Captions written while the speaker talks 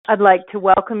I'd like to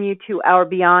welcome you to our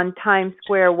Beyond Times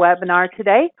Square webinar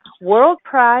today, World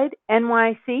Pride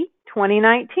NYC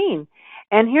 2019.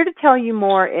 And here to tell you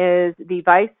more is the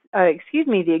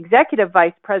the Executive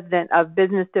Vice President of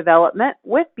Business Development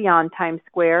with Beyond Times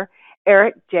Square,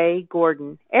 Eric J.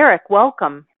 Gordon. Eric,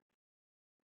 welcome.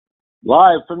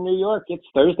 Live from New York, it's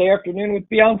Thursday afternoon with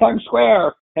Beyond Times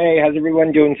Square. Hey, how's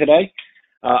everyone doing today?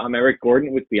 I'm Eric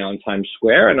Gordon with Beyond Times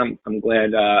Square, and I'm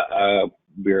glad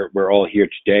we're all here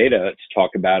today to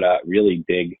talk about a really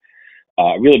big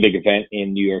event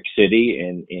in New York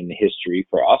City in history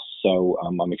for us. So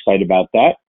I'm excited about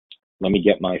that. Let me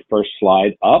get my next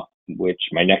slide up, which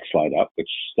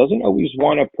doesn't always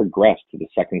want to progress to the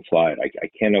second slide. I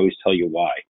can't always tell you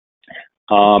why.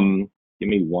 Give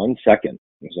me 1 second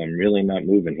because I'm really not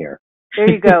moving here.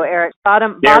 There you go, Eric.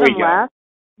 Bottom left.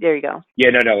 There you go. Yeah,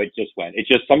 no, it just went. It's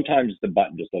just sometimes the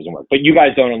button just doesn't work. But you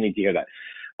guys don't need to hear that.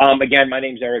 Again, my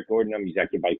name's Eric Gordon. I'm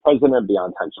Executive Vice President of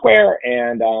Beyond Times Square.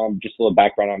 And just a little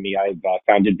background on me. I've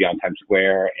founded Beyond Times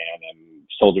Square and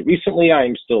sold it recently.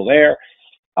 I'm still there,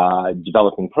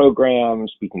 developing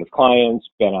programs, speaking with clients,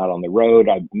 been out on the road.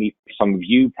 I meet some of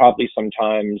you probably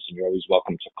sometimes, and you're always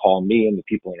welcome to call me and the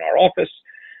people in our office.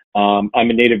 I'm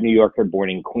a native New Yorker born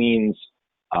in Queens.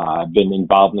 I've been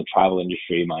involved in the travel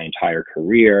industry my entire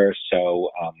career. So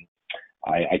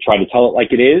I try to tell it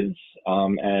like it is.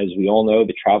 As we all know,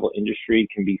 the travel industry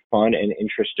can be fun and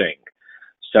interesting.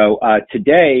 So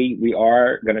today we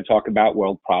are going to talk about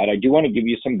World Pride. I do want to give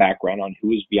you some background on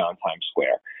who is Beyond Times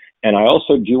Square. And I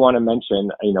also do want to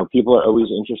mention, people are always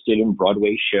interested in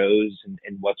Broadway shows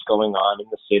and what's going on in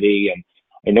the city. And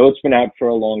I know it's been out for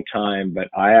a long time, but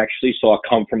I actually saw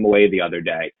Come From Away the other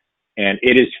day. And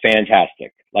it is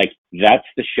fantastic. Like, that's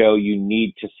the show you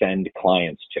need to send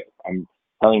clients to. I'm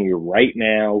telling you right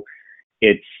now,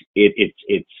 it's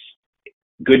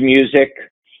good music.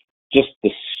 Just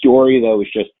the story, though,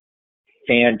 is just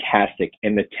fantastic.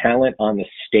 And the talent on the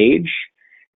stage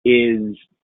is,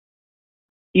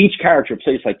 each character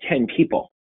plays like 10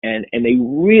 people. And they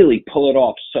really pull it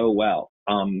off so well.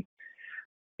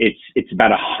 It's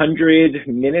about 100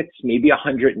 minutes, maybe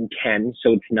 110.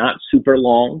 So it's not super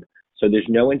long. So there's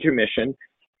no intermission,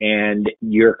 and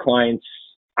your clients,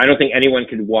 I don't think anyone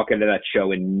could walk into that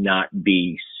show and not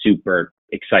be super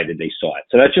excited they saw it.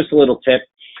 So that's just a little tip.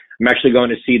 I'm actually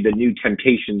going to see the new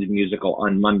Temptations musical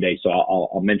on Monday, so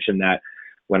I'll mention that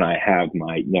when I have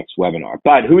my next webinar.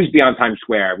 But who is Beyond Times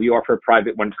Square? We offer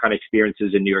private one-of-a-kind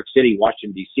experiences in New York City,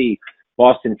 Washington, D.C.,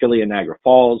 Boston, Philly, and Niagara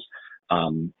Falls.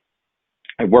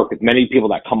 I work with many people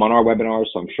that come on our webinars,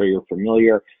 so I'm sure you're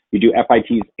familiar. We do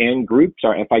FITs and groups.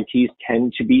 Our FITs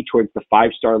tend to be towards the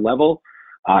 5-star level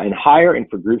and higher, and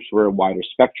for groups, we're a wider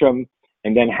spectrum.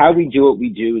 And then how we do what we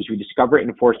do is we discover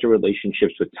and foster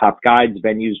relationships with top guides,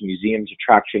 venues, museums,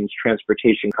 attractions,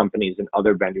 transportation companies, and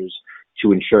other vendors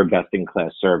to ensure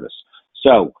best-in-class service.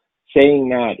 So saying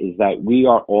that is that we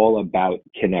are all about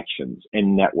connections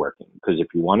and networking, because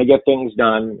if you want to get things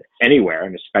done anywhere,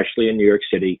 and especially in New York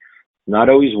City, not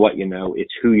always what you know,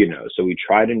 it's who you know. So we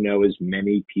try to know as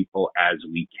many people as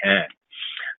we can.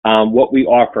 What we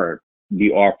offer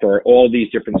all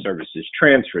these different services: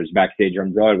 transfers, backstage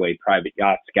on Broadway, private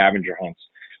yachts, scavenger hunts.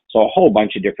 So a whole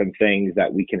bunch of different things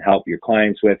that we can help your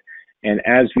clients with. And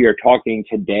as we are talking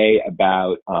today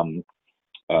about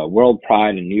World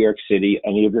Pride in New York City,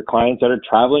 any of your clients that are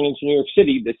traveling into New York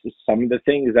City, this is some of the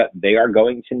things that they are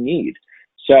going to need.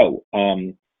 So,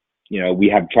 we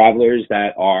have travelers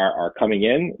that are coming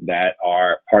in that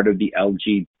are part of the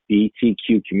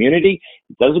LGBTQ community.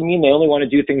 It doesn't mean they only want to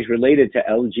do things related to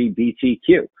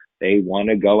LGBTQ. They want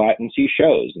to go out and see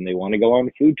shows, and they want to go on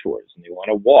food tours, and they want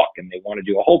to walk, and they want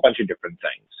to do a whole bunch of different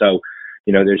things. So,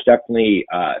 there's definitely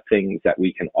things that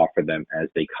we can offer them as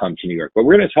they come to New York. But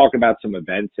we're going to talk about some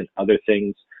events and other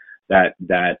things that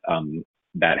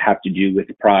have to do with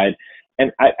Pride.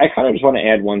 And I kind of just want to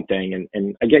add one thing,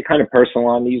 and I get kind of personal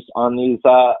on these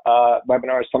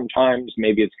webinars sometimes.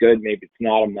 Maybe it's good, maybe it's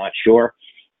not, I'm not sure.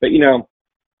 But,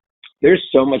 there's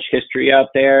so much history out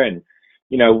there, and,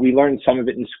 we learn some of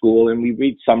it in school, and we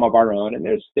read some of our own, and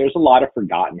there's a lot of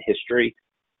forgotten history.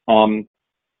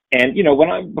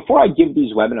 Before I give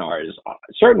these webinars,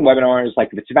 certain webinars,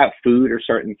 like if it's about food or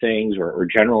certain things or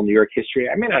general New York history,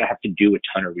 I may not have to do a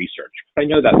ton of research. I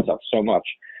know that stuff so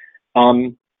much.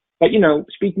 But,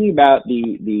 speaking about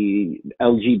the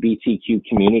LGBTQ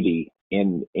community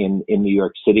in New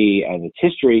York City and its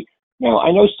history,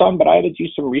 I know some, but I had to do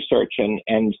some research and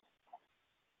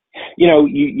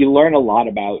you learn a lot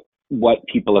about what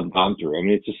people have gone through. I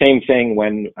mean, it's the same thing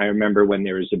when I remember when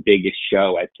there was a big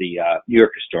show at the New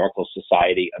York Historical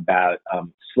Society about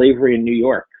slavery in New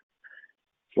York.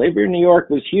 slavery in New York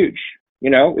was huge.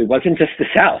 It wasn't just the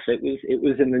South. It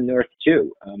was in the North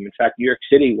too. In fact, New York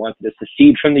City wanted to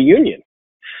secede from the Union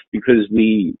because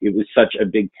it was such a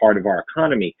big part of our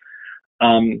economy.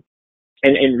 And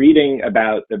reading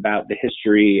about the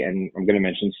history, and I'm going to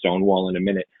mention Stonewall in a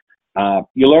minute,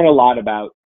 you learn a lot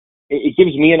about. It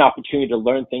gives me an opportunity to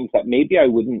learn things that maybe I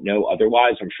wouldn't know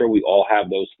otherwise. I'm sure we all have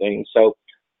those things. So,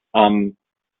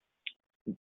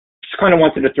 just kind of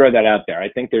wanted to throw that out there. I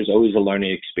think there's always a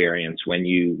learning experience when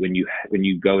you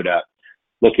go to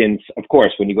look in. Of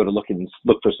course, when you go to look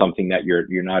for something that you're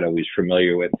not always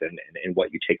familiar with, and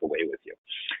what you take away with you.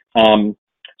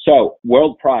 So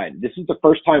World Pride. This is the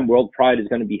first time World Pride is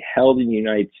going to be held in the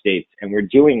United States, and we're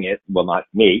doing it. Well, not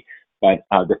me, but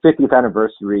the 50th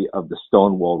anniversary of the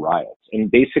Stonewall riots. And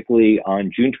basically,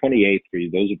 on June 28th, for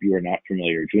those of you who are not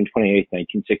familiar, June 28th,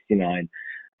 1969.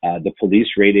 The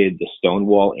police raided the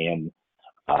Stonewall Inn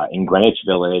in Greenwich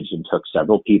Village and took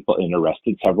several people and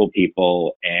arrested several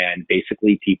people. And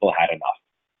basically, people had enough.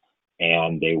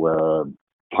 And they were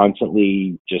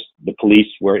constantly the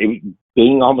police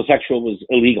being homosexual was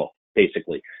illegal,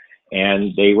 basically.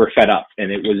 And they were fed up. And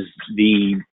I don't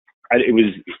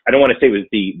want to say it was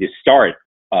the start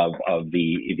of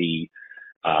the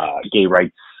gay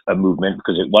rights movement,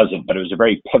 because it wasn't, but it was a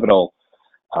very pivotal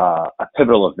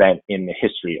event in the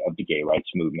history of the gay rights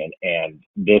movement, and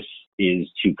this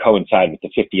is to coincide with the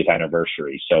 50th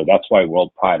anniversary. So that's why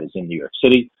World Pride is in New York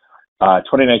City.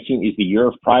 2019 is the year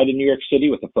of Pride in New York City,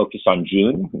 with a focus on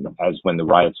June, as when the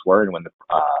riots were and when the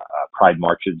Pride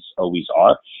marches always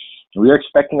are. We are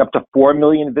expecting up to 4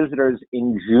 million visitors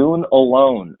in June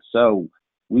alone. So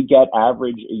we get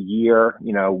average a year,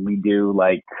 we do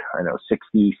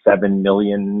 67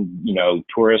 million,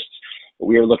 tourists.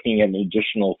 We are looking at an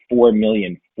additional 4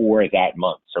 million for that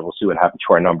month. So we'll see what happens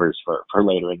to our numbers for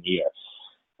later in the year.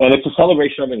 And it's a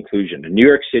celebration of inclusion. And New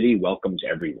York City welcomes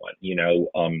everyone.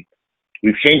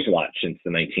 We've changed a lot since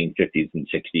the 1950s and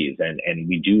 60s, and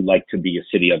we do like to be a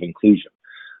city of inclusion.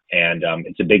 And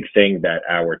it's a big thing that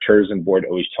our tourism board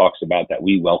always talks about, that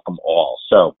we welcome all.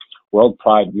 So World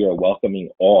Pride, we are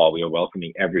welcoming all. We are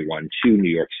welcoming everyone to New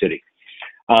York City.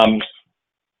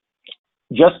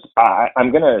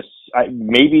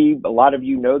 Maybe a lot of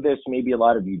you know this, maybe a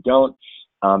lot of you don't.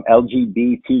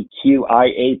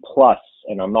 LGBTQIA+,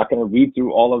 and I'm not going to read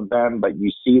through all of them, but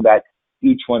you see that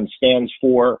each one stands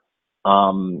for,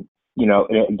 again,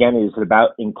 is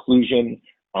about inclusion.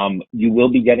 You will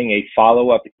be getting a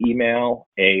follow-up email.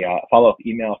 Follow-up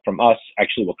email from us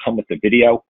actually will come with the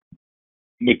video,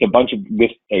 with a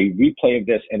replay of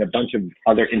this and a bunch of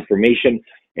other information,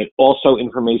 and also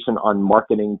information on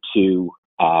marketing to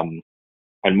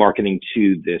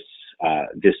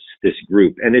this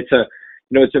group. And it's a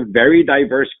very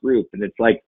diverse group. And it's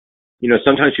like,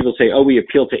 sometimes people say, oh, we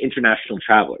appeal to international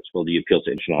travelers. Well, do you appeal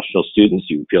to international students?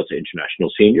 Do you appeal to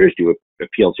international seniors? Do you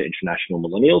appeal to international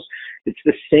millennials? It's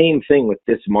the same thing with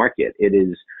this market. It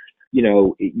is,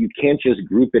 you can't just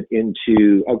group it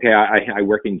into, okay, I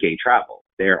work in gay travel.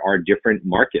 There are different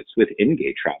markets within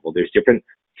gay travel. There's different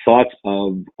thoughts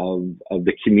of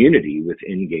the community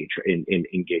within gay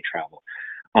travel.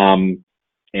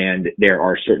 And there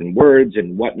are certain words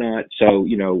and whatnot. So,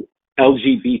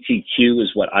 LGBTQ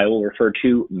is what I will refer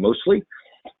to mostly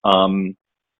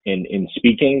in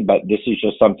speaking, but this is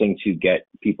just something to get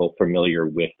people familiar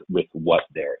with what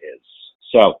there is.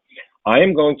 So I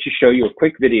am going to show you a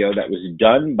quick video that was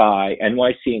done by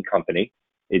NYC and Company.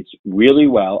 It's really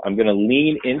well. I'm going to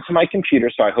lean into my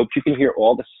computer, so I hope you can hear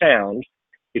all the sound.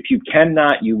 If you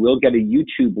cannot, you will get a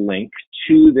YouTube link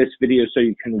to this video so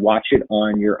you can watch it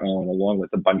on your own, along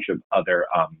with a bunch of other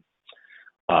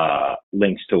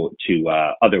links to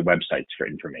other websites for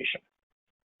information.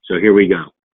 So here we go.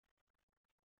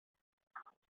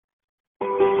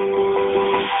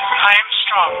 I am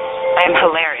strong. I am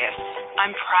hilarious.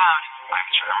 I'm proud. I'm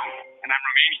German. And I'm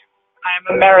Romanian. I am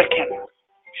American.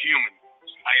 Human.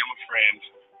 I am a friend.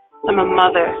 I'm a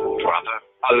mother. Brother.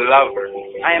 A lover.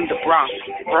 I am the Bronx,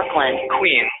 Brooklyn,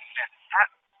 Queen.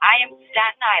 I am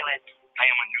Staten Island. I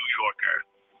am a New Yorker.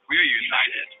 We are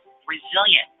united.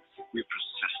 Resilient. We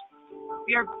persist.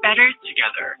 We are better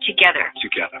together. Together.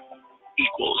 Together.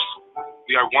 Equals.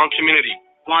 We are one community.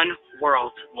 One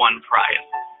world. One pride.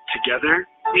 Together.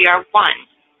 We are one.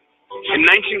 In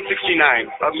 1969,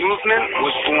 a movement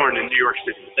was born in New York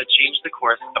City that changed the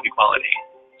course of equality.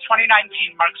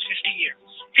 2019 marks 50 years.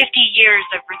 50 years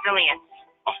of resilience.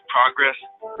 Of progress.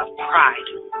 Of pride.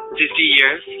 50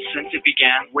 years Since it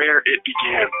began. Where it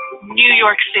began. New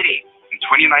York City. In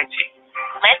 2019.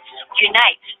 Let's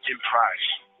unite. In pride.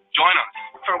 Join us.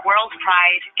 For World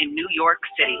Pride in New York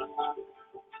City.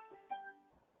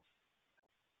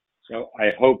 So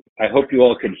I hope you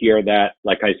all could hear that.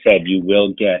 Like I said, you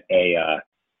will get a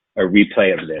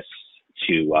replay of this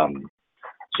to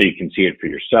so you can see it for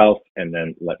yourself. And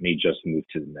then let me just move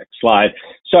to the next slide.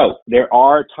 So there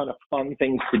are a ton of fun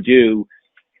things to do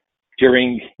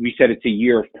during, we said it's a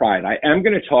year of Pride. I am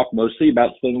going to talk mostly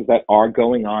about things that are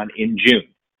going on in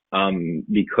June,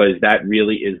 because that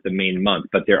really is the main month.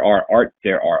 But there are art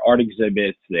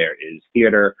exhibits, there is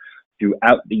theater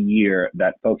throughout the year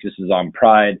that focuses on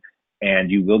Pride.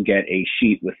 And you will get a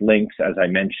sheet with links, as I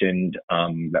mentioned,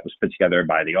 that was put together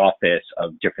by the office,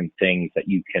 of different things that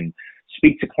you can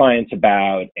speak to clients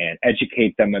about and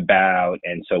educate them about.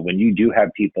 And so when you do have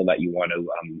people that you want to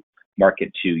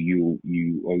market to, you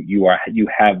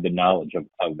have the knowledge of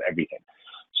everything.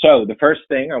 So the first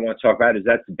thing I want to talk about is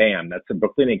that's BAM. That's the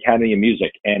Brooklyn Academy of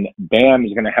Music. And BAM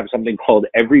is going to have something called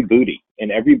Every Booty.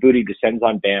 And Every Booty descends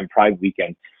on BAM Pride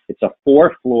Weekend. It's a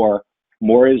 4-floor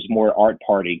more is more art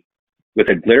party with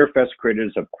a glitterfest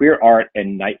critters of queer art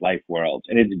and nightlife worlds.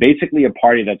 And it's basically a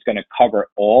party that's going to cover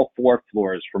all 4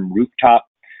 floors from rooftop,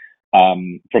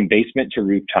 from basement to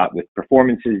rooftop, with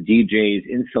performances, DJs,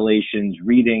 installations,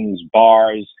 readings,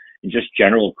 bars, and just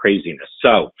general craziness.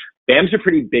 So BAM's a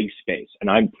pretty big space,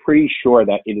 and I'm pretty sure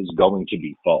that it is going to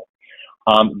be full.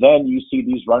 Then you see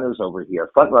these runners over here.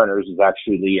 Front Runners is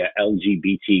actually a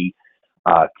LGBTQ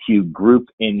group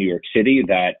in New York City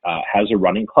that has a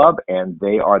running club, and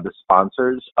they are the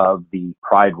sponsors of the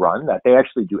Pride Run that they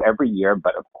actually do every year.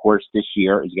 But of course, this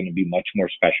year is going to be much more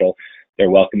special.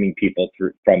 They're welcoming people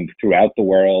from throughout the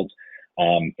world.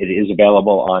 It is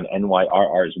available on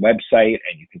NYRR's website,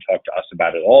 and you can talk to us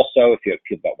about it also if you have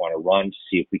people that want to run, to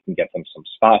see if we can get them some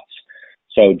spots.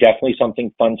 So definitely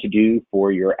something fun to do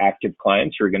for your active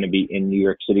clients who are going to be in New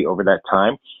York City over that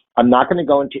time. I'm not going to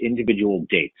go into individual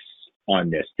dates on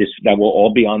this. That will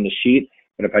all be on the sheet.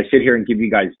 But if I sit here and give you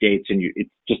guys dates, and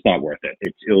it's just not worth it.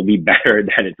 It'll be better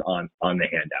that it's on the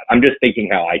handout. I'm just thinking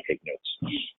how I take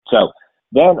notes. So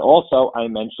then also I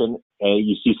mentioned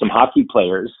you see some hockey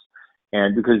players,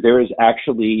 and because there is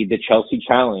actually the Chelsea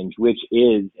Challenge, which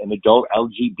is an adult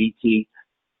LGBT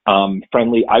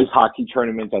friendly ice hockey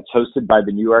tournament that's hosted by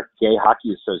the New York Gay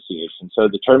Hockey Association. So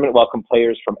the tournament welcomes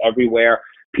players from everywhere.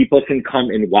 People can come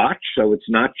and watch, so it's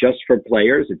not just for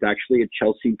players. It's actually at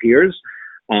Chelsea Piers.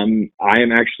 I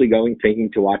am actually thinking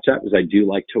to watch that, because I do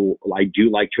like to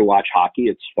watch hockey.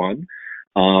 It's fun,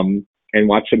 and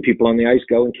watch some people on the ice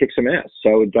go and kick some ass.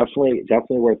 So definitely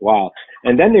worthwhile.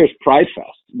 And then there's Pride Fest,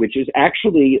 which is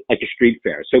actually like a street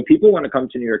fair. So people want to come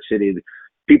to New York City.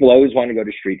 People always want to go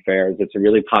to street fairs. It's a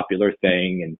really popular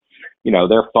thing, and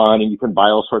they're fun, and you can buy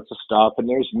all sorts of stuff, and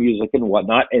there's music and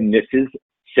whatnot. And this is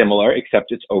similar,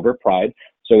 except it's over Pride.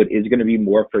 So it is going to be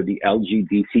more for the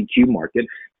LGBTQ market.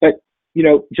 But,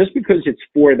 just because it's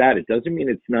for that, it doesn't mean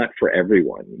it's not for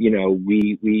everyone.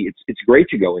 It's great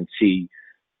to go and see.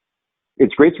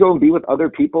 It's great to go and be with other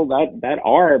people that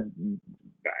are,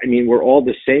 we're all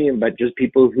the same, but just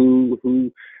people who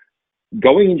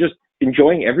going and just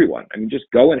enjoying everyone. Just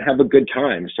go and have a good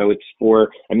time. So it's for,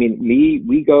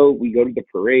 we go to the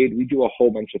parade, we do a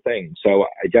whole bunch of things. So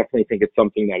I definitely think it's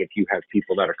something that if you have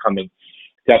people that are coming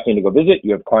definitely to go visit,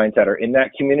 you have clients that are in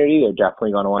that community, they're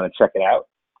definitely going to want to check it out.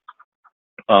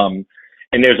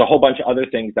 And there's a whole bunch of other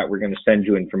things that we're going to send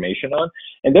you information on.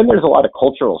 And then there's a lot of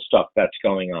cultural stuff that's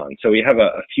going on. So we have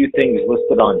a few things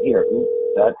listed on here.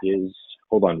 That is,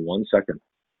 hold on one second.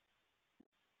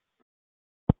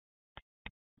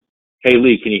 Hey,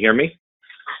 Lee, can you hear me?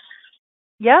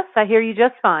 Yes, I hear you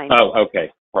just fine. Oh,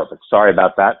 okay. Perfect. Sorry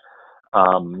about that.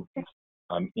 I'm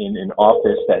in an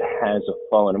office that has a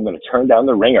phone. I'm going to turn down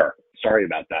the ringer. Sorry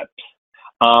about that.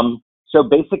 So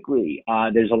basically,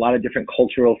 there's a lot of different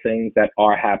cultural things that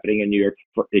are happening in New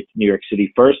York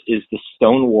City. First is the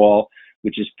Stonewall,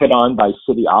 which is put on by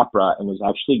City Opera and is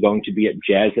actually going to be at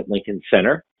Jazz at Lincoln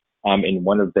Center in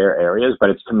one of their areas, but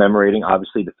it's commemorating,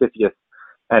 obviously, the 50th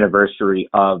anniversary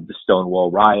of the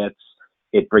Stonewall riots.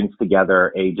 It brings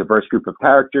together a diverse group of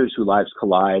characters whose lives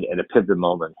collide at a pivotal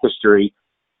moment in history,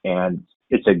 and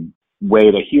it's a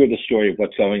way to hear the story of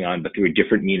what's going on, but through a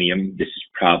different medium. This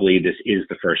is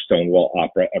the first Stonewall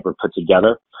opera ever put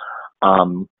together.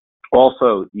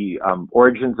 Also, the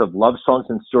origins of love songs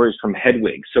and stories from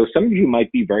Hedwig. So some of you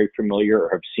might be very familiar or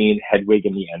have seen Hedwig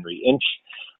and the Angry Inch.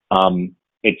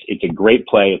 It's a great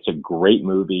play. It's a great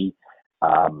movie.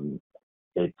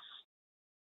 It's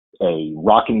a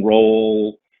rock and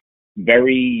roll,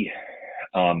 very,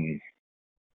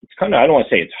 it's kind of, I don't want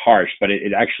to say it's harsh, but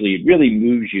it actually really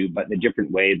moves you, but in a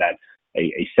different way that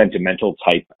a sentimental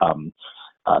type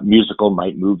musical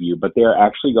might move you. But they're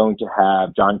actually going to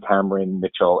have John Cameron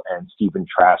Mitchell and Stephen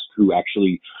Trask, who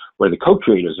actually were the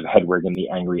co-creators of Hedwig and the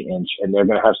Angry Inch, and they're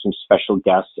going to have some special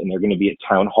guests, and they're going to be at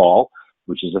Town Hall,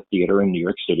 which is a theater in New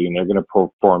York City, and they're going to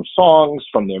perform songs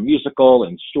from their musical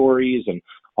and stories and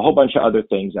a whole bunch of other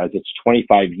things as it's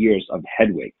 25 years of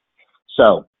Hedwig.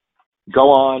 So go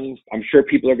on. I'm sure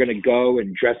people are going to go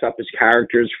and dress up as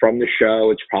characters from the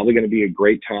show. It's probably going to be a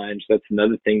great time. So that's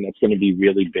another thing that's going to be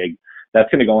really big. That's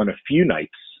going to go on a few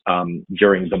nights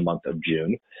during the month of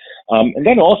June. And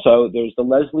then also there's the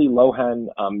Leslie Lohan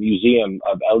Museum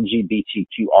of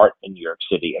LGBTQ Art in New York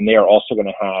City. And they are also going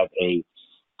to have a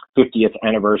 50th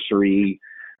anniversary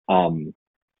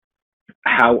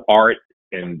how art,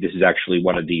 and this is actually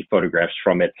one of the photographs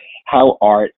from it, how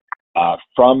art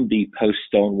from the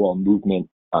post-Stonewall movement,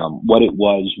 what it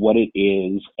was, what it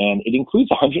is, and it includes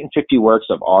 150 works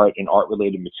of art and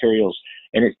art-related materials,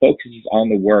 and it focuses on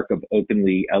the work of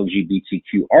openly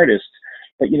LGBTQ artists.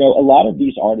 But, you know, a lot of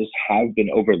these artists have been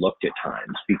overlooked at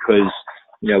times because,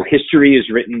 you know, history is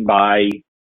written by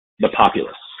the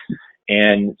populace.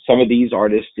 And some of these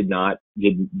artists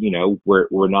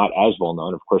were not as well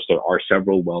known. Of course, there are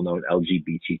several well-known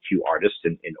LGBTQ artists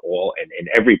in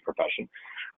every profession.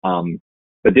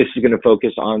 But this is going to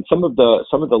focus on some of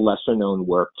the lesser known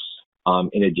works,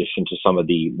 in addition to some of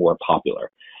the more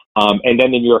popular. And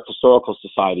then the New York Historical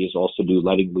Society is also do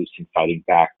Letting Loose and Fighting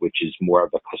Back, which is more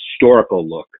of a historical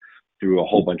look through a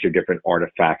whole bunch of different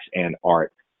artifacts and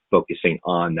art focusing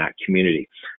on that community.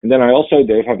 And then I also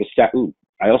have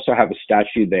a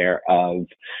statue there of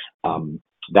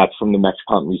that's from the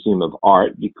Metropolitan Museum of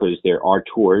Art, because there are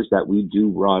tours that we do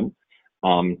run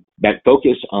that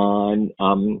focus on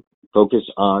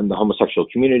the homosexual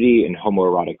community and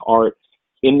homoerotic art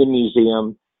in the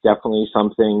museum. Definitely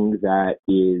something that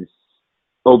is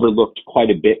overlooked quite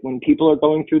a bit when people are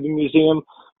going through the museum,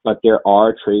 but there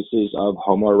are traces of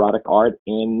homoerotic art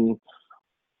in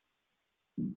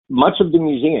much of the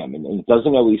museum, and it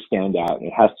doesn't always stand out, and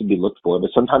it has to be looked for,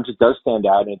 but sometimes it does stand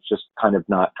out and it's just kind of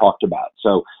not talked about.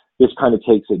 So this kind of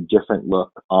takes a different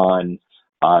look on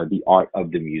the art of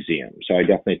the museum. So I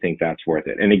definitely think that's worth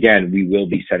it. And again, we will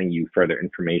be sending you further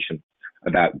information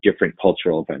about different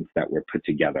cultural events that were put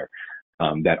together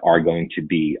that are going to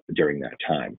be during that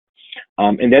time.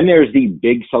 And then there's the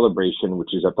big celebration,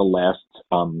 which is at the last,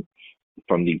 from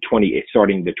the 28th,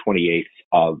 starting the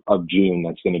 28th of June,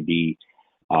 that's going to be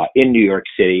in New York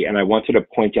City. And I wanted to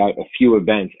point out a few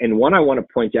events. And one I want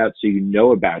to point out so you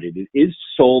know about it, it is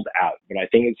sold out, but I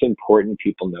think it's important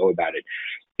people know about it,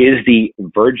 is the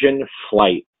Virgin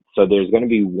flight. So there's going to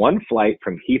be one flight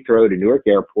from Heathrow to Newark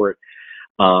Airport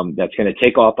that's going to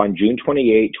take off on June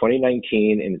 28,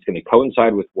 2019, and it's going to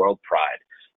coincide with World Pride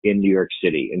in New York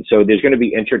City. And so there's going to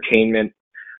be entertainment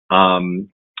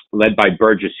led by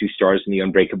Burgess, who stars in The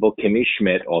Unbreakable Kimmy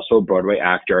Schmidt, also a Broadway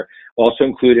actor. Also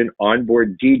include an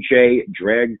onboard DJ,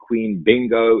 drag queen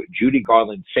bingo, Judy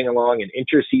Garland sing-along, and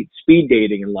interseat speed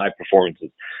dating and live performances.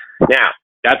 Now,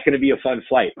 that's going to be a fun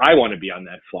flight. I want to be on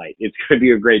that flight. It's going to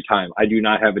be a great time. I do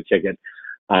not have a ticket.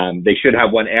 They should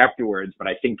have one afterwards, but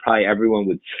I think probably everyone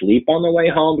would sleep on the way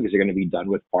home because they're going to be done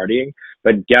with partying.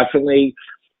 But definitely,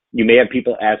 you may have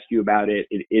people ask you about it.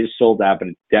 It is sold out, but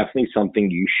it's definitely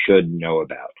something you should know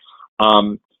about.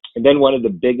 And then one of the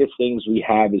biggest things we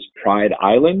have is Pride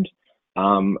Island.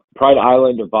 Pride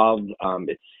Island evolved,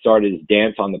 it started as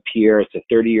Dance on the Pier. It's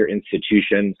a 30-year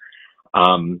institution.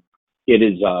 It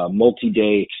is a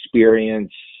multi-day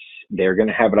experience. They're going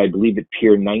to have it, I believe, at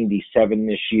Pier 97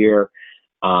 this year.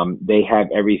 They have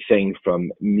everything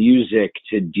from music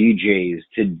to DJs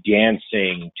to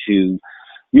dancing to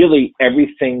really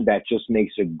everything that just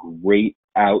makes a great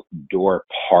outdoor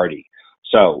party.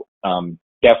 So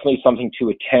definitely something to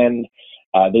attend.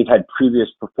 They've had previous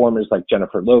performers like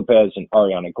Jennifer Lopez and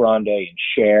Ariana Grande and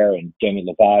Cher and Demi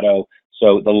Lovato.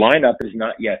 So the lineup is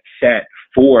not yet set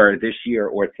for this year,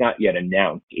 or it's not yet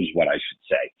announced, is what I should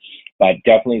say. But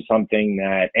definitely something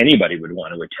that anybody would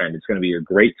want to attend. It's going to be a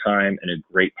great time and a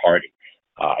great party.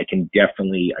 I can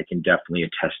definitely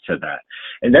attest to that.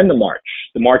 And then the march.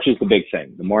 The march is the big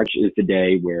thing. The march is the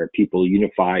day where people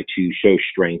unify to show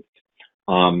strength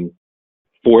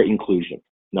for inclusion,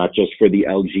 not just for the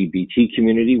LGBT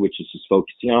community, which this is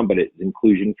focusing on, but it's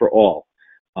inclusion for all.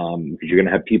 Because you're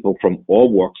going to have people from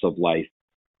all walks of life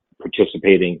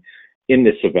participating in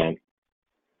this event,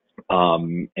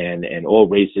 and all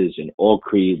races and all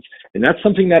creeds. And that's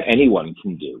something that anyone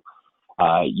can do.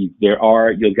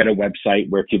 You'll get a website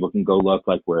where people can go look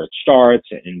like where it starts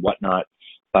and whatnot,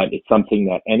 but it's something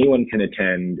that anyone can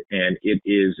attend, and it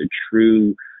is a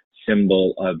true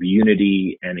symbol of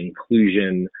unity and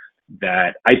inclusion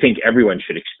that I think everyone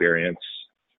should experience.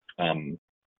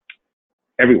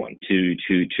 Everyone to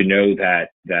know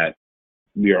that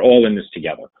we are all in this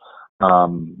together.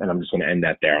 And I'm just going to end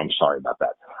that there. I'm sorry about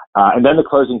that. And then the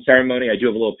closing ceremony, I do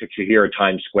have a little picture here at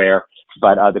Times Square,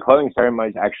 but the closing ceremony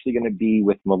is actually going to be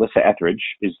with Melissa Etheridge,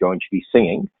 is going to be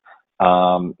singing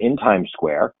in Times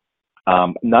Square.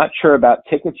 Not sure about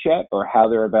tickets yet or how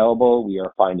they're available. We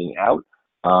are finding out.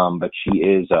 But she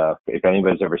is, if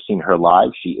anybody's ever seen her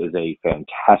live, she is a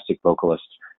fantastic vocalist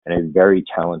and a very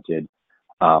talented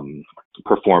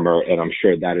performer, and I'm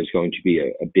sure that is going to be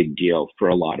a big deal for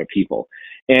a lot of people.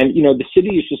 And, you know, the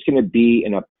city is just going to be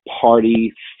in a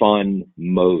party, fun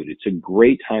mode. It's a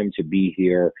great time to be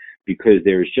here because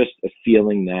there's just a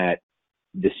feeling that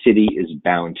the city is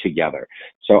bound together.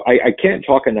 So I can't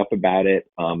talk enough about it.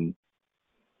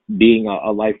 Being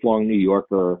a lifelong New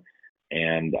Yorker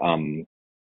and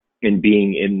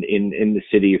being in the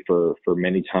city for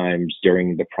many times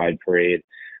during the Pride Parade,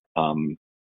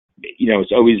 you know,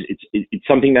 it's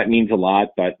something that means a lot.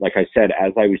 But like I said,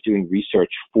 as I was doing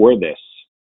research for this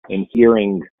and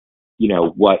hearing, you know,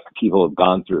 what people have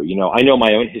gone through, you know, I know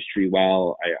my own history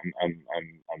well. I'm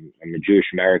a Jewish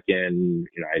American.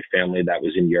 You know, I have family that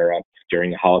was in Europe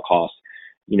during the Holocaust.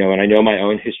 You know, and I know my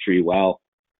own history well.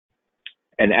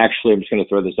 And actually, I'm just going to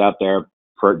throw this out there.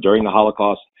 During the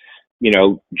Holocaust, you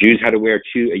know, Jews had to wear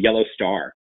a yellow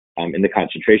star in the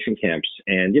concentration camps.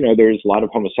 And, you know, there's a lot of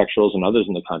homosexuals and others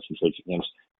in the concentration camps.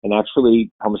 And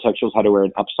actually, homosexuals had to wear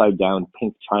an upside down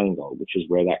pink triangle, which is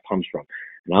where that comes from.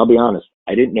 And I'll be honest,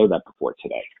 I didn't know that before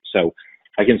today. So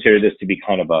I consider this to be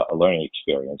kind of a learning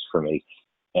experience for me.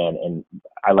 And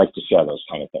I like to share those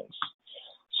kind of things.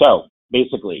 So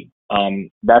basically,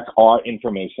 that's our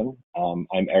information.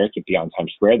 I'm Eric at Beyond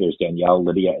Times Square. There's Danielle,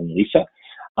 Lydia, and Lisa.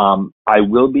 I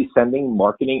will be sending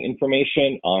marketing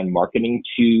information on marketing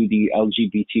to the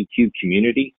LGBTQ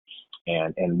community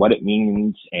and what it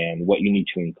means and what you need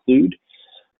to include,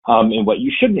 and what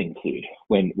you shouldn't include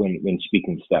when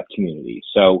speaking to that community.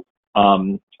 So,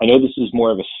 I know this is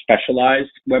more of a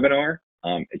specialized webinar.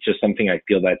 It's just something I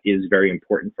feel that is very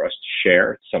important for us to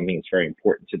share. It's something that's very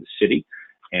important to the city.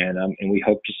 And we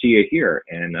hope to see you here.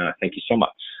 And thank you so much.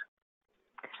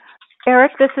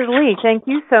 Eric, this is Lee. Thank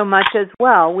you so much as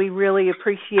well. We really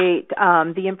appreciate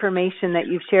the information that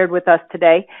you've shared with us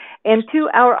today. And to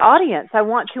our audience, I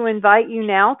want to invite you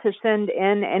now to send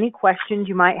in any questions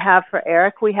you might have for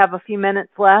Eric. We have a few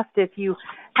minutes left. If you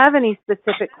have any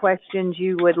specific questions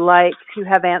you would like to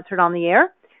have answered on the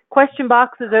air, question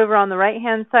box is over on the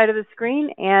right-hand side of the screen.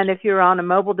 And if you're on a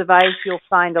mobile device, you'll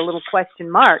find a little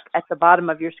question mark at the bottom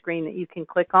of your screen that you can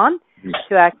click on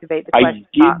to activate the question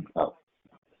box.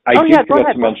 I did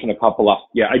forget to mention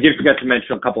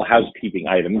a couple of housekeeping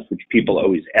items, which people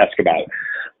always ask about.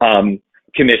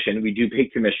 Commission. We do pay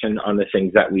commission on the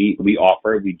things that we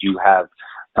offer. We do have,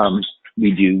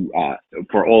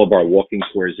 for all of our walking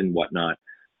tours and whatnot,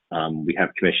 we have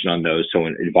commission on those. So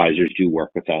when advisors do work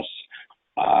with us,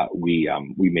 we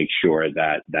make sure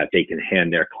that they can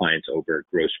hand their clients over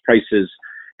gross prices,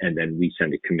 and then we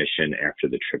send a commission after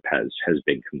the trip has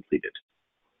been completed.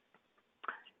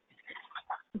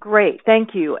 Great,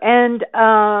 thank you. And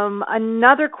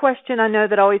another question I know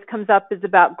that always comes up is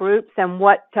about groups and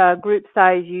what group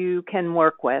size you can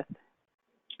work with.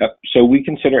 So we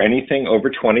consider anything over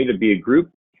 20 to be a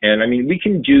group. And I mean, we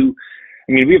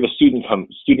have a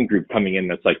student group coming in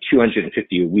that's like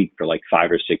 250 a week for like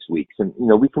 5 or 6 weeks. And, you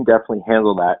know, we can definitely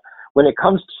handle that. When it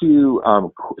comes to,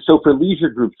 so for leisure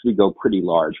groups, we go pretty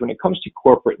large. When it comes to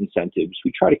corporate incentives,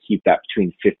 we try to keep that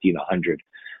between 50 and 100.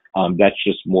 That's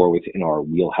just more within our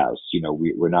wheelhouse. You know,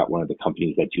 we're not one of the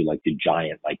companies that do like the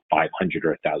giant, like 500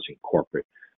 or 1,000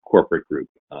 corporate group.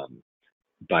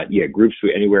 But yeah, groups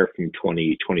anywhere from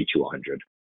 20 to 100,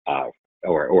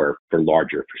 or for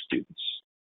larger for students.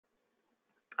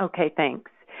 Okay,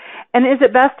 thanks. And is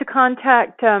it best to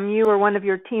contact you or one of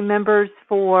your team members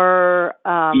for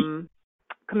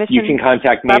commission? You can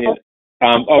contact me.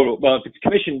 If it's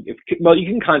commission, you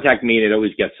can contact me and it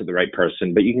always gets to the right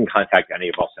person, but you can contact any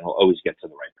of us and it'll always get to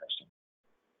the right person.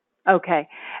 Okay.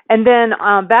 And then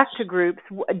back to groups,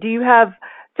 do you have,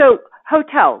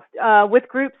 hotels, with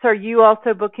groups, are you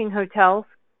also booking hotels?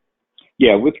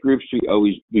 Yeah, with groups,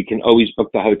 we can always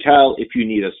book the hotel if you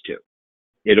need us to.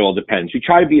 It all depends. We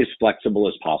try to be as flexible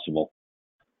as possible.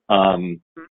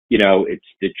 You know, it's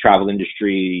the travel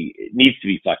industry, it needs to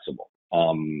be flexible.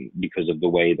 Because of the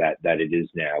way that it is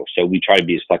now. So we try to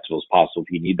be as flexible as possible.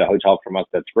 If you need the hotel from us,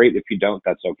 that's great. If you don't,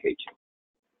 that's okay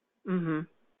too. Mm-hmm.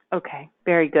 Okay,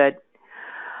 very good.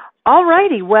 All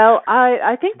righty. Well,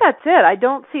 I think that's it. I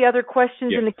don't see other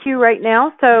questions in the queue right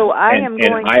now, so I am going to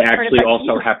turn it back to you. And I actually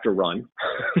also have to run.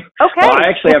 Okay. I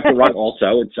actually have to run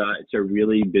also. It's a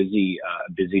really busy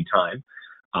time.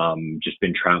 Just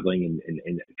been traveling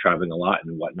and traveling a lot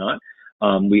and whatnot.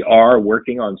 We are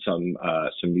working on some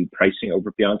new pricing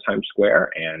over Beyond Times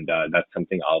Square, and that's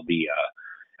something I'll be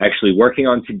actually working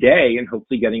on today and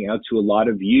hopefully getting out to a lot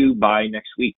of you by next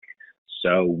week.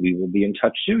 So we will be in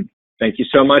touch soon. Thank you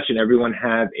so much, and everyone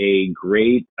have a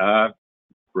great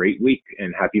week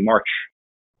and happy March.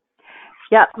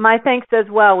 Yeah, my thanks as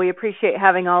well. We appreciate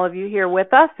having all of you here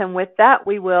with us. And with that,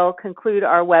 we will conclude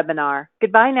our webinar.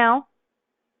 Goodbye now.